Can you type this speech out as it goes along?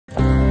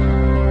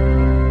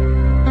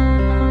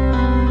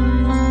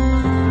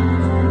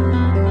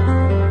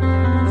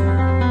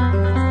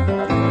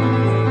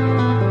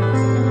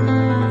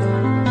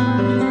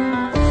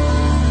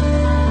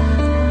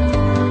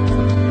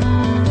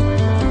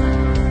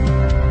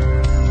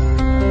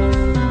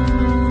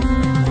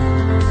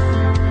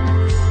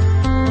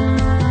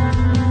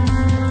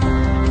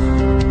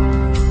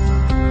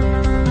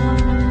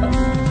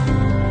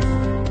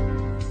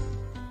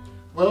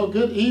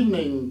Good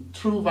evening,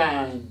 True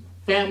Vine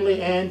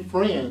family and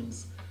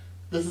friends.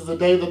 This is a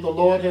day that the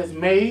Lord has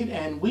made,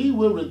 and we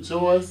will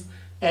rejoice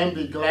and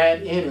be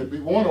glad in it. We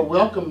want to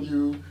welcome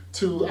you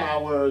to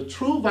our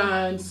True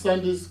Vine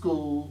Sunday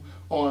School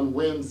on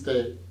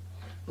Wednesday.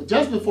 But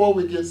just before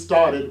we get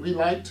started, we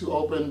like to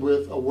open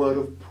with a word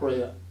of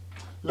prayer.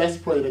 Let's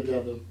pray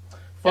together.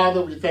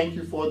 Father, we thank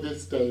you for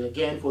this day.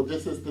 Again, for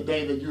this is the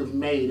day that you have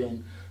made,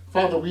 and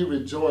Father, we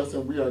rejoice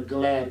and we are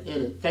glad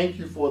in it. Thank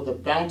you for the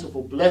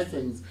bountiful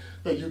blessings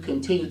that you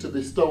continue to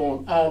bestow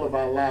on all of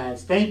our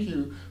lives. Thank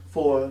you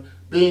for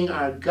being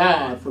our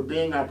God, for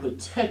being our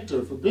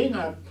protector, for being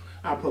our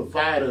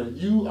provider.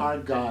 You are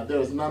God. There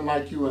is none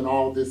like you in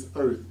all this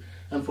earth.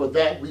 And for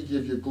that, we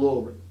give you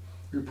glory.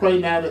 We pray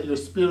now that your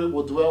spirit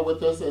will dwell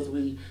with us as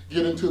we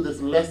get into this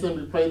lesson.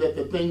 We pray that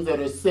the things that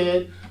are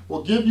said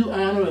will give you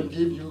honor and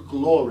give you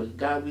glory.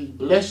 God, we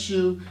bless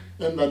you.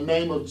 In the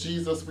name of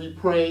Jesus, we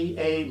pray,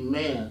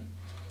 amen.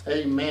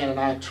 Amen. And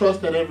I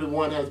trust that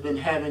everyone has been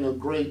having a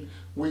great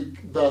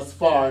week thus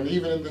far. And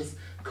even in this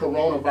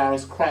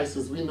coronavirus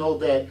crisis, we know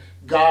that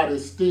God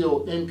is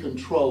still in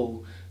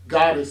control.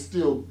 God is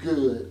still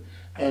good.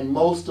 And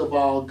most of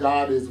all,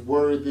 God is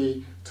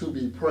worthy to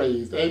be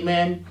praised.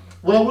 Amen.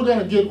 Well, we're going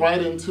to get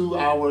right into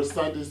our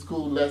Sunday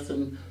school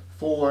lesson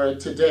for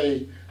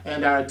today.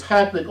 And our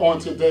topic on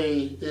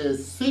today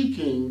is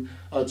seeking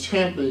a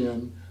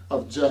champion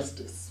of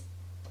justice.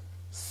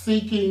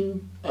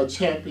 Seeking a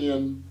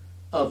champion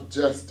of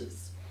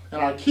justice.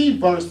 And our key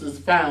verse is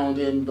found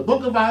in the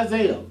book of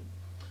Isaiah,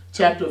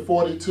 chapter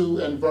 42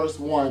 and verse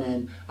 1.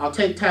 And I'll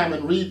take time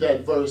and read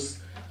that verse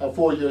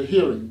for your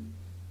hearing.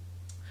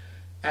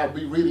 I'll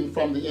be reading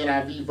from the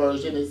NIV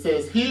version. It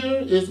says,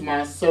 "Here is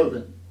my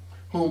servant,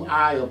 whom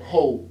I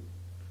uphold,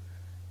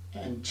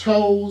 and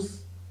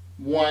chose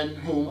one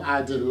whom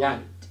I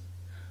delight.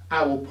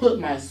 I will put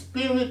my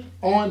spirit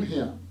on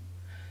him,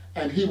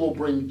 and he will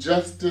bring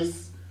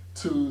justice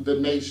to the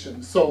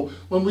nation." So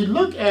when we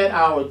look at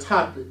our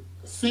topic,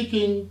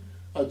 seeking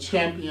a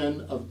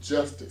champion of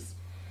justice,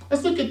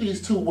 let's look at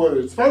these two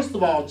words. First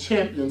of all,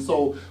 champion.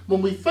 So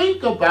when we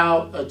think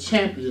about a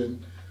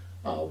champion,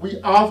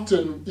 we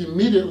often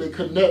immediately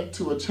connect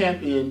to a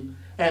champion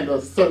and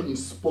a certain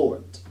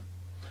sport.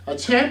 A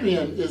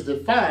champion is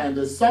defined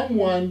as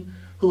someone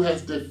who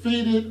has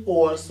defeated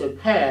or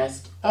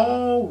surpassed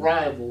all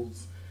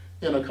rivals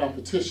in a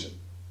competition.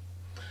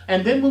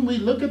 And then when we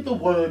look at the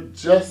word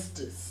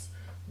justice,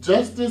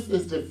 justice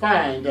is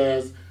defined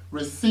as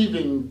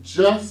receiving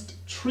just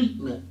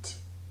treatment.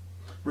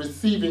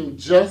 Receiving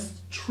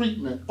just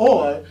treatment,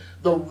 or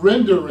the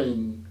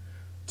rendering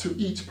to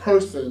each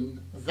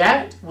person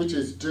that which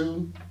is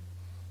due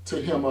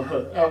to him or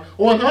her.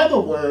 Or in other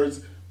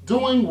words,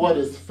 doing what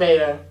is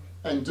fair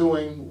and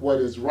doing what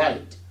is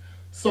right.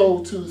 So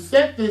to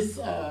set this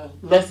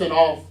lesson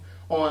off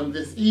on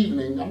this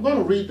evening, I'm going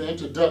to read the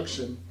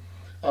introduction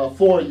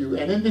for you.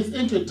 And in this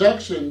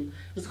introduction,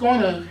 it's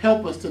going to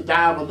help us to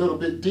dive a little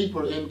bit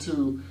deeper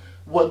into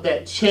what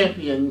that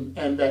champion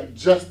and that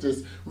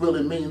justice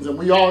really means. And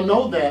we all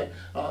know that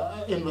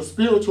in the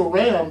spiritual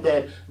realm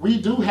that we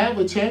do have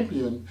a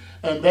champion,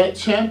 and that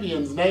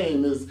champion's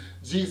name is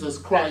Jesus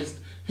Christ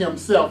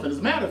himself. And as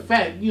a matter of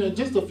fact,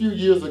 just a few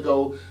years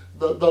ago,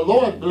 the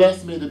Lord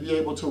blessed me to be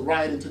able to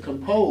write and to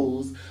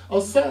compose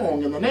a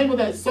song. And the name of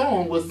that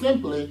song was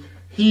simply,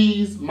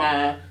 "He's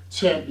My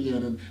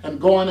Champion." And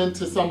going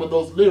into some of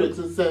those lyrics,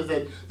 it says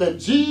that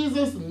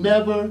Jesus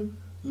never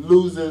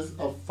loses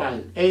a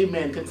fight.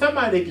 Amen. Can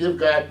somebody give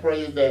God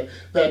praise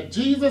that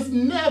Jesus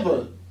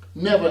never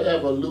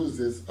ever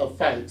loses a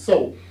fight?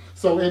 So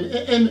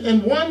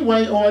in one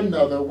way or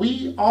another,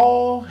 we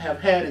all have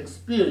had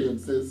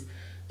experiences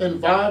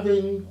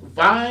involving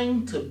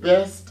vying to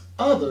best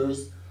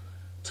others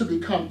to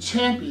become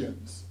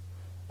champions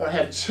or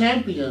have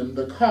championed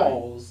the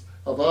cause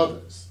of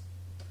others.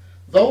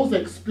 Those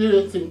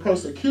experiencing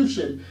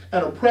persecution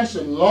and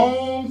oppression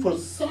long for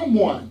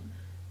someone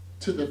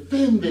to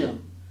defend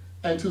them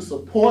and to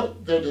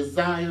support their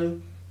desire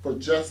for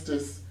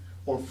justice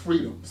or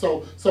freedom.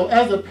 So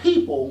as a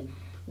people,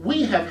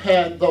 we have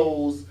had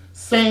those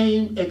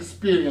same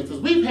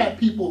experiences. We've had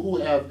people who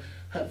have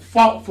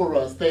fought for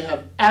us. They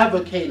have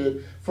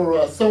advocated for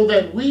us so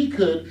that we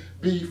could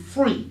be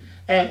free.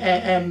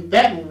 And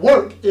that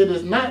work, it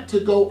is not to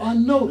go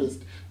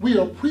unnoticed. We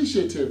are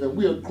appreciative and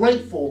we are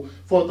grateful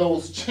for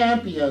those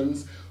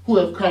champions who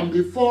have come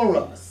before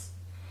us.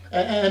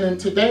 And in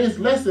today's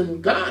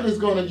lesson, God is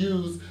going to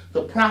use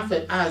the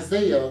prophet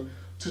Isaiah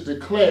to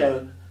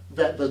declare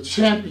that the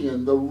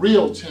champion, the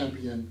real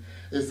champion,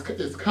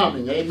 is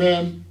coming.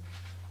 Amen.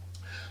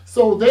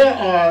 So there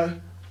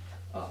are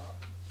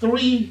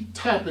three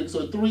topics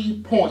or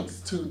 3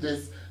 points to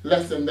this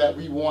lesson that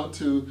we want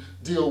to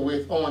deal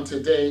with on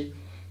today.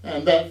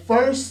 And that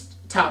first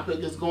topic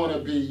is going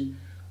to be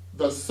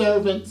the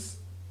servant's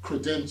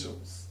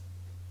credentials.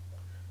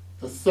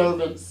 The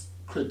servant's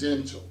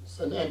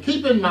credentials. And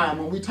keep in mind,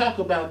 when we talk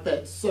about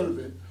that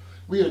servant,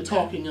 we are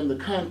talking in the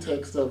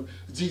context of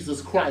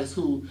Jesus Christ,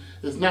 who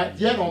is not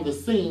yet on the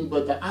scene,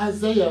 but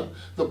Isaiah,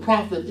 the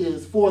prophet,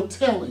 is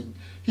foretelling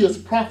He is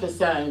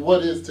prophesying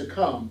what is to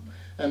come,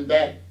 and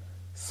that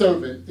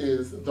servant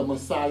is the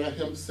Messiah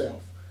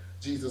himself,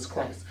 Jesus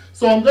Christ.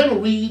 So I'm going to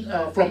read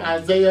from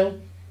Isaiah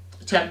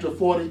chapter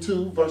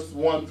 42, verse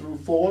 1 through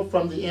 4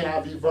 from the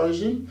NIV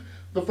version.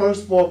 The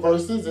first 4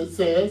 verses, it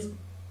says,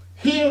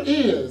 "Here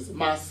is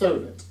my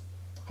servant,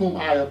 whom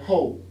I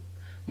uphold,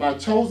 my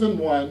chosen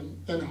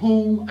one, in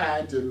whom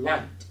I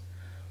delight.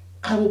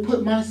 I will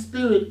put my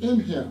spirit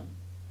in him,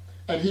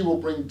 and he will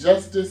bring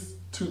justice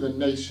to the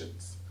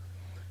nations.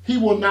 He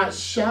will not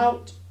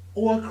shout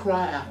or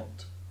cry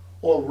out,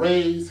 or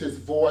raise his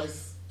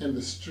voice in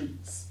the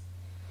streets.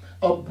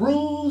 A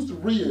bruised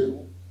reed,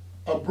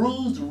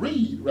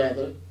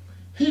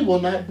 he will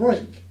not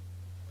break,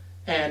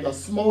 and a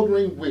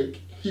smoldering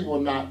wick he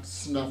will not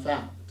snuff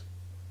out.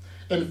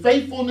 In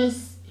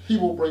faithfulness he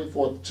will bring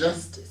forth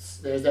justice."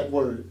 There's that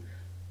word,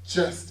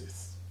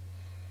 justice.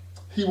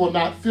 "He will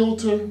not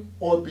filter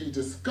or be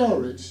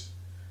discouraged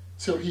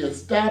till he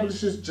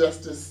establishes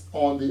justice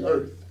on the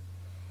earth.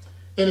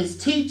 In his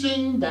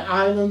teaching, the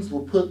islands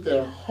will put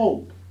their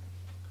hope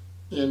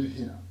in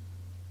him."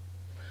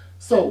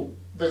 So,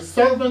 the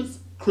servant's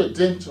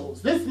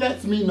credentials. This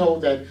lets me know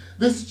that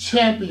this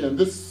champion,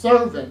 this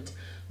servant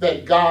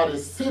that God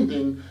is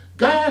sending,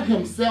 God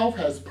himself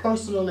has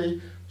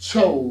personally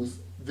chose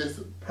this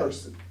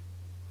person.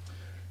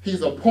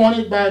 He's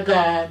appointed by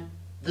God.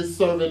 This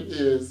servant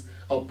is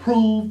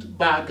approved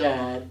by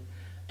God.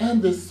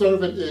 And this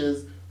servant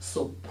is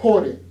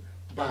supported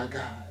by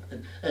God.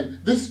 And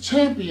this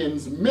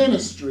champion's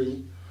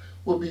ministry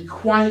will be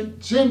quite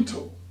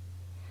gentle.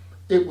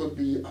 It will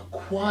be a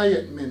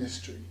quiet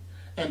ministry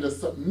and a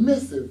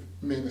submissive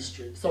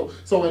ministry.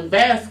 So in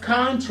vast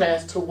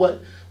contrast to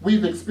what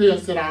we've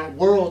experienced in our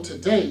world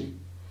today,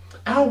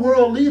 our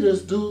world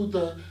leaders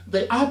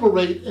they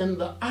operate in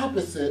the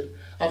opposite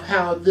of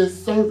how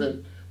this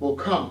servant will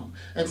come.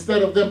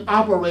 Instead of them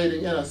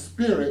operating in a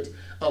spirit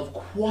of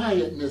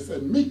quietness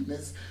and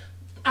meekness,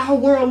 our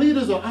world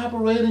leaders are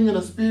operating in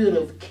a spirit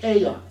of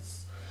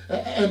chaos.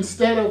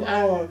 Instead of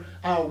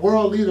our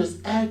world leaders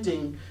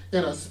acting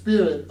in a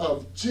spirit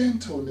of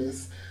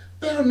gentleness,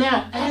 they're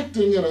now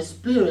acting in a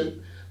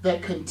spirit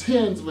that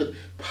contends with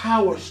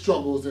power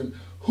struggles and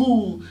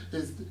who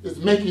is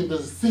making the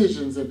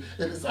decisions. And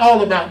it's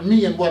all about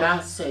me and what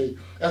I say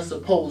as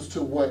opposed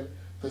to what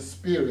the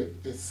Spirit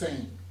is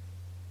saying.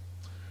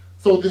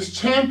 So this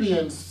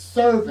champion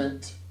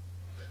servant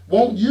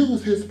won't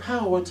use his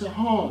power to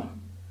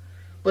harm,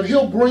 but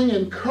he'll bring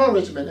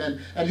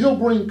encouragement and he'll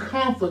bring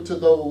comfort to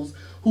those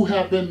who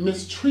have been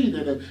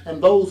mistreated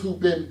and those who've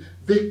been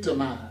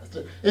victimized.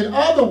 In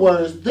other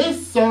words,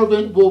 this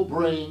servant will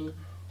bring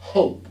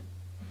hope.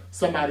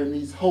 Somebody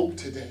needs hope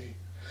today.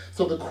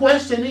 So the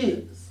question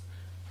is,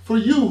 for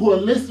you who are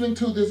listening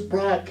to this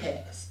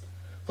broadcast,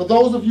 for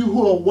those of you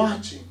who are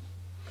watching,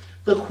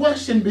 the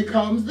question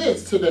becomes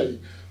this today: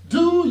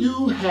 do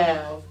you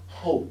have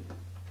hope?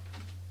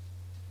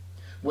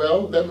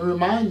 Well, let me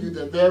remind you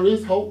that there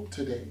is hope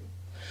today.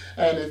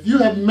 And if you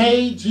have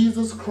made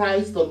Jesus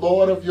Christ the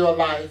Lord of your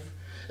life,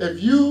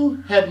 if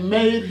you have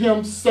made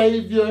him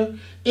Savior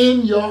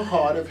in your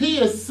heart, if he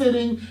is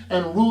sitting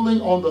and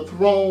ruling on the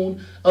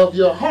throne of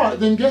your heart,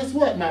 then guess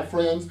what, my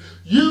friends?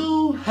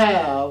 You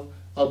have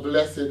a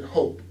blessed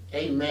hope.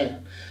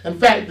 Amen. In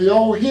fact, the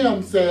old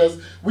hymn says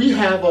we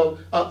have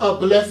a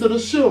blessed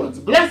assurance.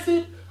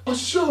 Blessed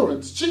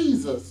assurance,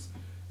 Jesus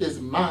is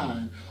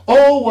mine.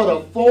 Oh, what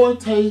a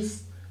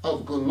foretaste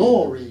of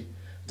glory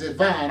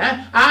divine.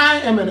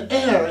 I am an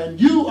heir and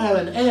you are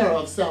an heir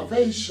of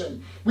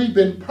salvation. We've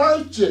been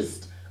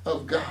purchased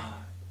of God,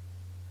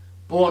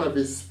 born of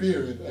his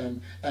Spirit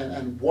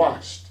and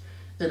washed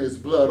in his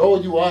blood.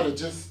 Oh, you ought to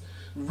just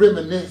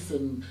reminisce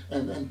and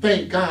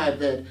thank God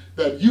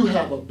that you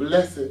have a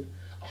blessed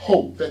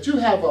hope, that you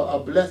have a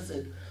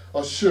blessed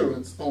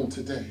assurance on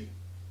today.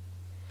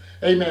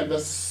 Amen. The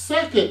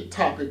second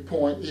topic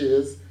point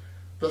is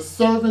the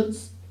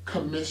servant's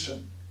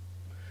commission.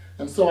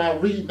 And so I'll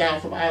read now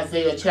from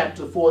Isaiah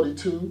chapter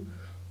 42,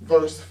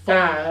 verse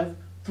 5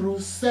 through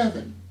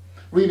 7.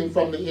 Reading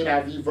from the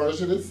NIV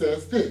version, it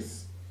says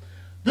this: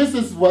 "This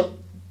is what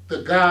the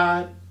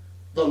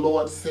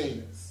Lord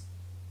says,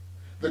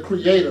 the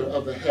creator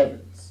of the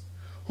heavens,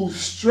 who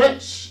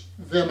stretched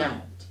them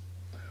out,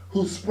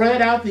 who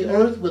spread out the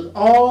earth with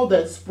all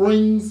that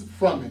springs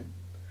from it,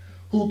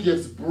 who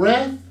gives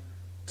breath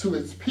to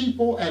its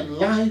people and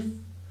life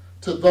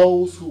to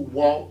those who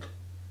walk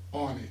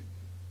on it.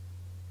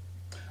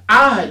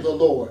 I, the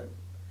Lord,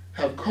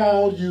 have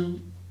called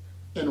you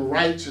in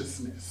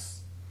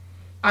righteousness.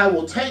 I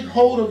will take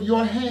hold of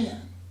your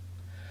hand.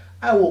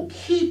 I will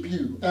keep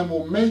you and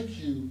will make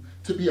you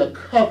to be a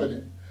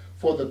covenant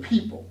for the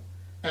people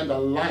and a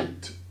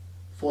light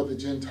for the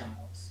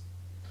Gentiles,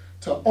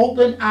 to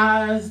open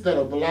eyes that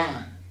are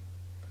blind,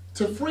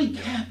 to free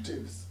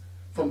captives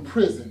from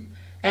prison,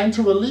 and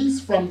to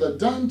release from the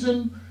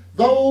dungeon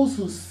those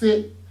who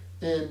sit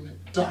in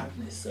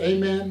darkness."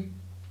 Amen.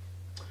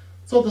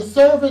 So the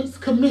servant's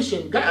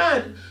commission,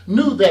 God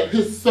knew that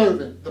his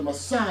servant, the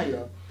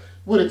Messiah,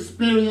 would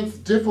experience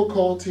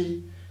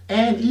difficulty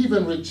and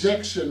even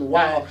rejection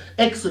while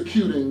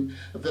executing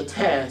the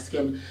task.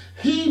 And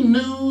he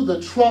knew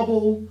the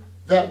trouble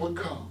that would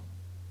come.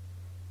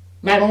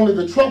 Not only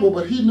the trouble,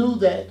 but he knew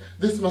that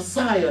this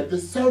Messiah,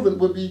 this servant,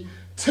 would be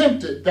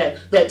tempted,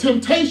 that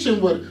temptation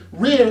would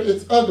rear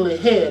its ugly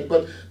head.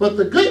 But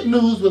the good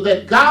news was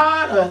that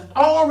God has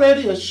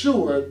already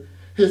assured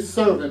his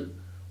servant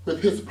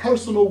with his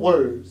personal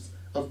words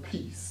of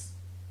peace.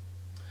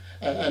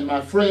 And my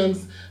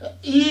friends,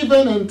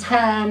 even in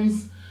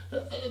times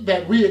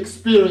that we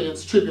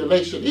experience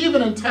tribulation,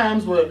 even in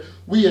times where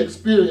we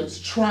experience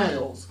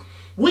trials,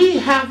 we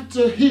have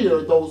to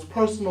hear those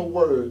personal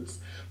words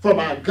from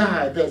our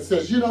God that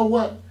says, you know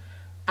what?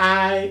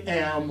 I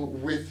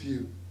am with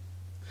you.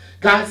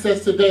 God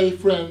says today,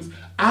 friends,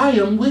 I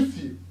am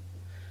with you.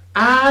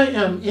 I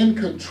am in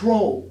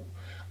control.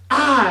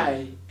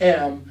 I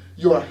am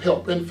your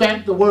help. In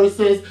fact, the word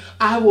says,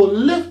 I will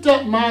lift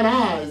up mine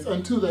eyes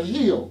unto the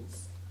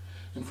hills.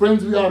 And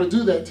friends, we ought to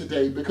do that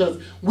today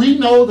because we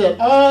know that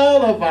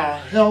all of our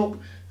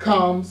help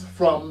comes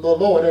from the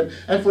Lord.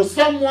 And for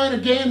someone,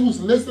 again,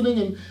 who's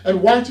listening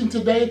and watching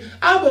today,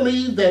 I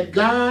believe that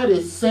God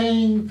is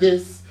saying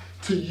this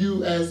to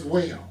you as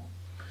well.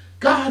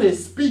 God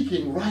is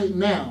speaking right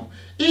now,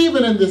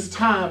 even in this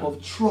time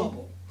of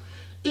trouble,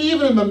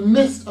 even in the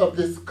midst of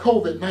this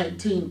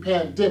COVID-19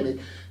 pandemic.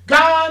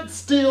 God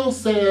still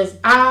says,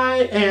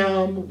 I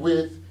am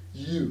with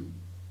you.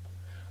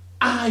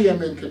 I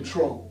am in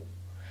control,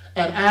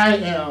 and I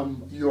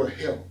am your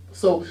help.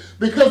 So,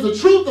 because the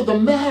truth of the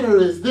matter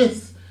is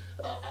this,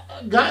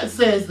 God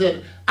says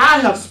that I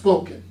have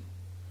spoken.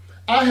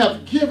 I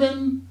have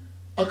given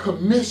a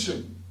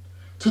commission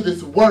to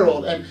this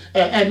world,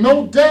 and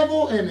no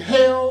devil in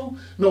hell,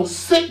 no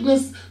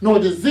sickness, no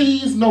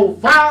disease, no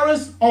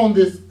virus on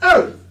this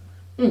earth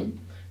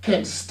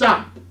can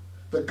stop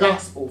the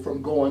gospel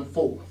from going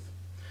forth.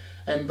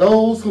 And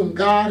those whom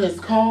God has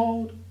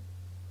called,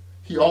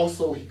 he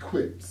also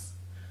equips.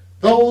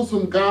 Those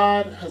whom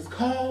God has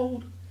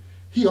called,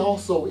 he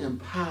also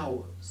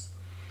empowers.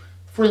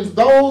 Friends,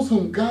 those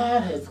whom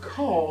God has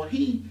called,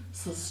 he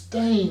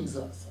sustains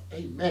us.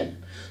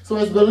 Amen. So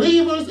as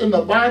believers in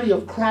the body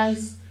of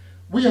Christ,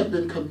 we have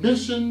been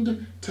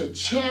commissioned to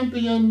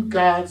champion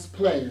God's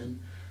plan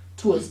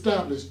to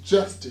establish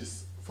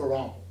justice for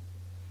all.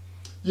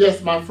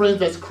 Yes, my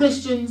friends, as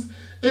Christians,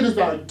 it is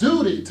our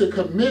duty to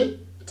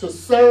commit to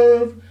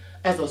serve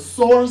as a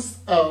source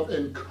of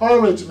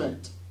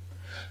encouragement,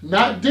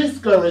 not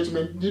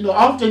discouragement. You know,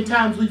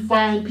 oftentimes we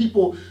find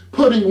people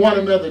putting one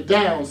another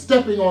down,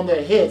 stepping on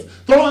their heads,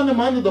 throwing them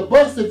under the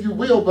bus, if you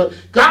will. But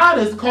God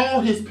has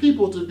called his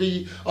people to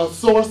be a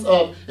source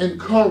of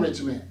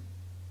encouragement.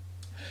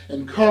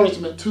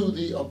 Encouragement to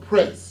the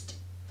oppressed.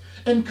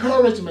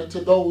 Encouragement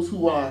to those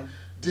who are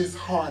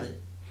disheartened.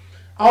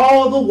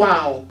 All the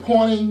while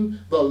pointing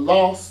the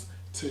lost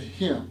to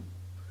him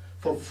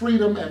for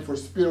freedom and for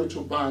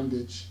spiritual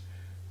bondage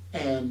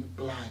and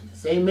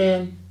blindness.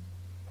 Amen.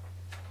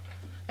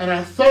 And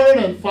our third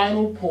and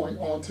final point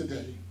on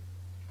today,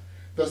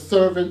 the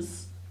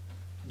servant's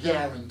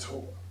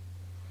guarantor.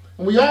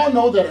 And we all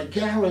know that a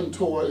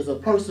guarantor is a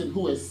person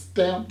who has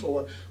stamped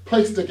or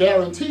placed a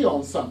guarantee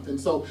on something.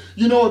 So,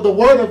 you know, the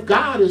word of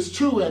God is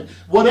true, and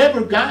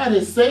whatever God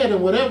has said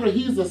and whatever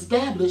he's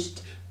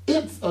established,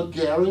 it's a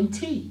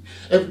guarantee.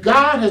 If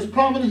God has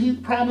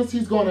promised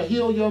he's going to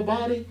heal your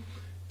body,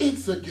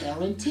 it's a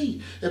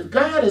guarantee. If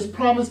God has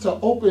promised to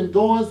open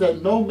doors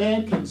that no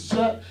man can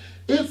shut,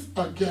 it's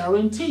a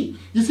guarantee.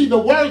 You see, the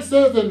word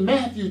says in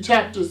Matthew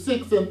chapter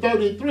 6 and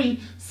 33,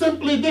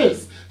 simply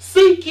this: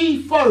 seek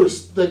ye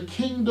first the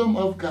kingdom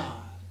of God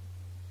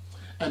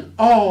and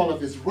all of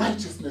his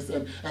righteousness,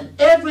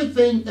 and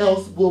everything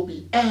else will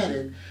be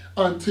added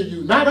unto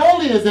you. Not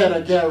only is that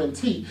a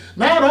guarantee,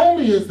 not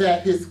only is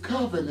that his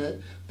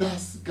covenant,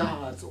 that's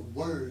God's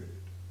word.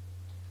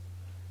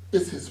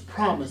 It's his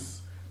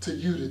promise to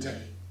you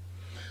today.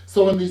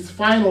 So in these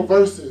final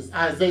verses,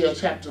 Isaiah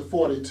chapter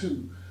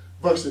 42,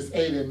 verses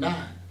 8 and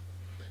 9,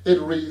 it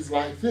reads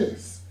like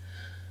this.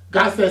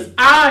 God says,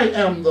 I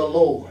am the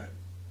Lord.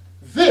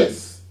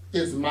 This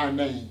is my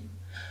name.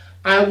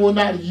 I will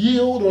not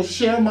yield or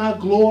share my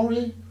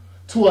glory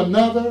to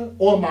another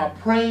or my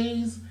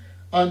praise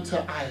unto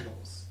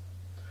idols.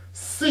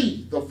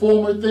 See, the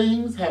former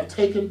things have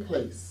taken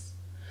place.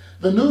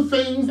 The new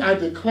things I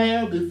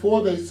declare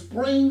before they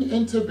spring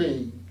into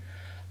being.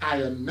 I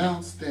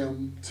announce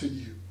them to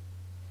you.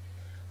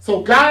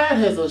 So God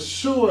has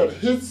assured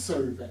his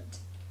servant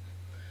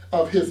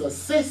of his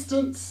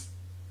assistance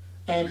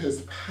and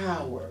his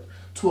power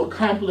to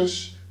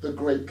accomplish the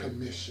Great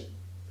Commission.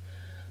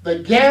 The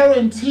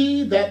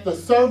guarantee that the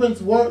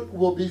servant's work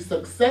will be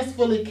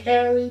successfully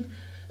carried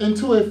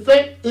into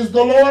effect is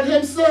the Lord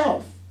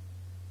himself.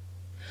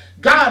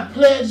 God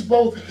pledged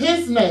both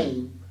his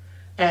name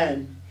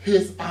and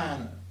his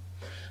honor.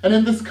 And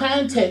in this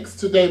context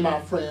today,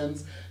 my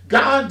friends,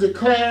 God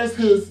declares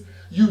his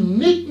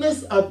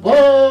uniqueness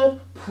above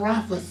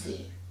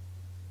prophecy,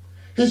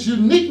 his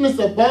uniqueness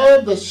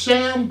above the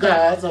sham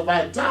gods of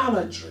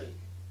idolatry,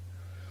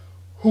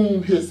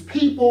 whom his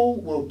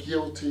people were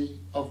guilty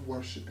of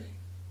worshiping.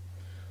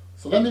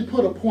 So let me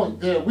put a point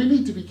there. We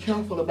need to be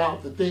careful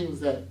about the things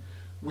that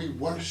we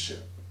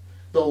worship,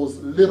 those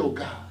little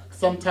gods.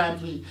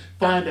 Sometimes we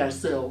find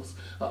ourselves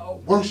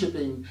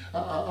worshiping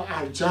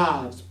our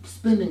jobs,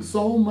 spending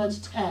so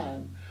much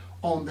time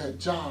on that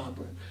job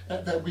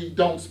that we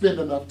don't spend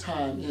enough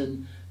time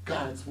in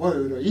God's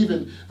word, or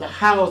even the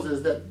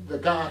houses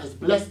that God has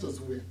blessed us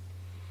with.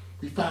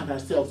 We find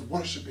ourselves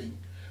worshiping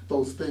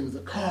those things, the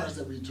cars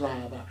that we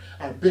drive,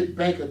 our big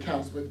bank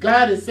accounts. But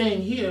God is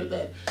saying here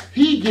that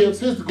he gives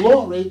his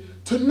glory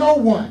to no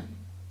one.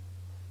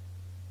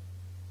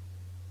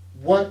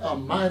 What a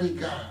mighty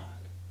God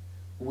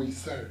we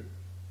serve.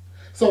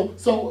 So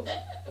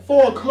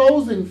for a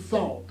closing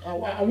thought,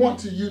 I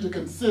want you to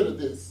consider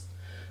this.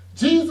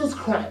 Jesus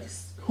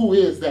Christ, who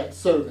is that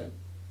servant,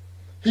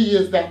 he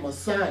is that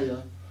Messiah,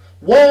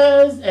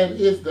 was and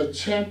is the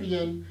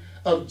champion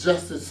of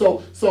justice.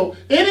 So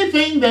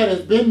anything that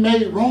has been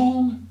made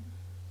wrong,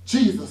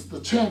 Jesus, the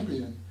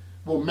champion,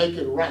 will make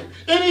it right.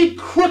 Any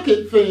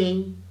crooked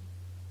thing,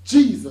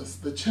 Jesus,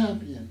 the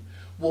champion,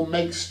 will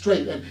make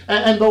straight.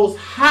 And those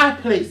high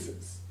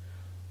places,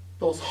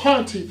 those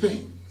haughty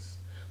things,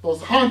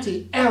 those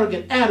haughty,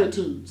 arrogant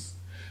attitudes,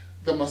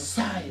 the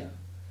Messiah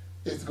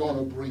is going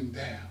to bring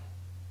down.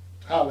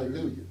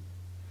 Hallelujah.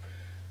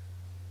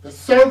 The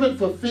servant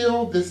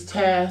fulfilled this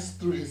task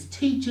through his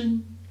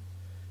teaching,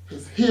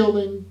 his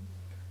healing,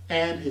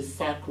 and his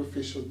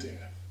sacrificial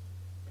death.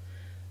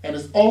 And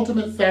his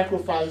ultimate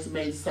sacrifice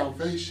made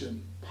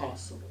salvation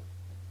possible,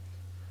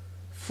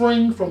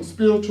 freeing from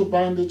spiritual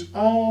bondage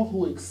all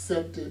who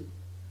accepted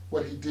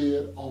what he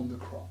did on the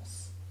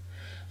cross.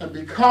 And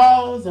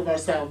because of our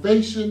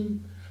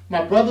salvation,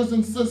 my brothers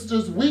and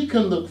sisters, we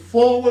can look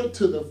forward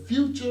to the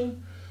future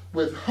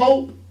with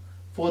hope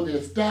for the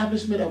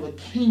establishment of a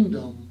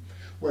kingdom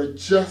where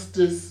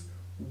justice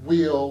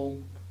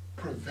will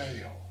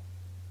prevail.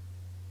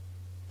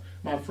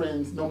 My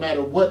friends, no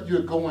matter what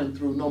you're going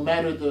through, no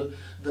matter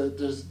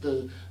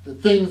the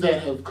things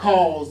that have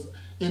caused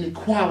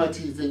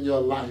inequalities in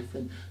your life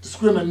and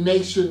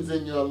discriminations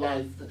in your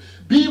life,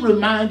 be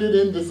reminded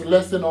in this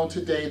lesson on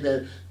today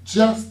that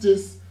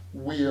justice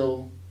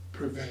will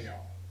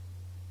prevail.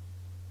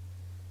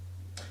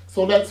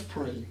 So let's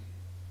pray.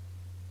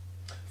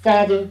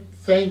 Father,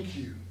 thank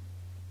you.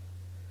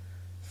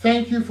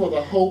 Thank you for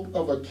the hope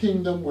of a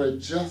kingdom where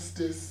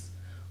justice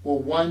will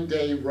one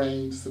day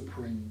reign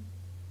supreme.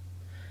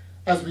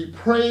 As we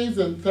praise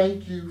and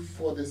thank you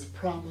for this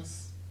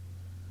promise,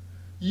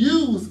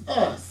 use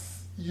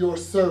us, your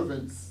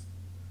servants,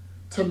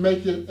 to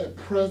make it a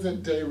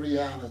present-day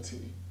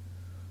reality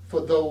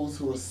for those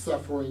who are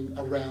suffering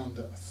around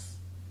us.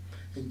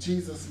 In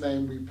Jesus'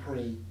 name we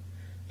pray,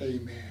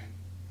 amen.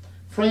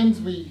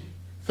 Friends, we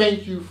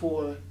thank you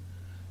for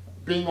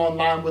being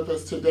online with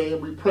us today,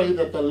 and we pray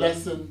that the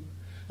lesson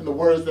and the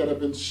words that have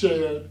been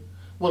shared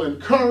will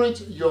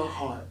encourage your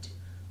heart,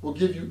 will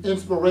give you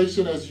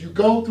inspiration as you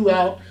go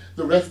throughout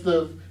the rest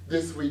of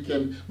this week.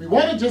 And we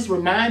want to just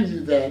remind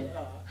you that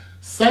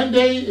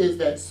Sunday is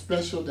that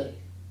special day.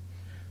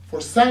 For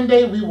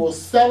Sunday, we will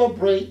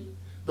celebrate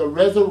the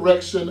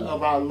resurrection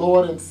of our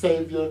Lord and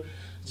Savior,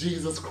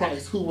 Jesus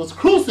Christ, who was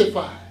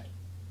crucified,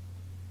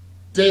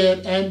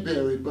 dead, and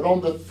buried. But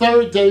on the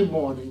third day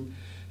morning,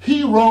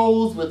 he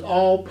rose with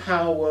all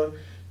power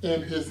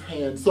in his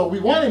hand. So we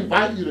want to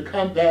invite you to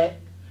come back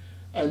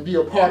and be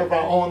a part of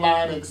our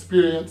online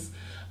experience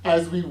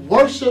as we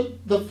worship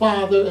the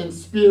Father in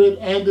spirit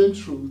and in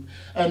truth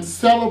and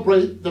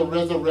celebrate the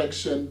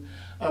resurrection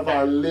of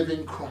our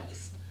living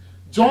Christ.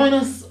 Join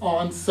us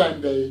on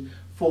Sunday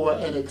for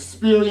an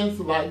experience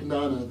like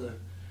none other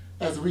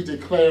as we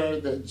declare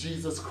that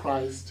Jesus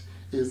Christ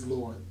is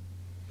Lord.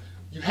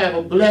 You have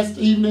a blessed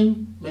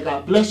evening. May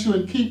God bless you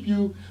and keep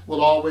you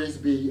will always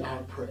be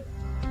our prayer.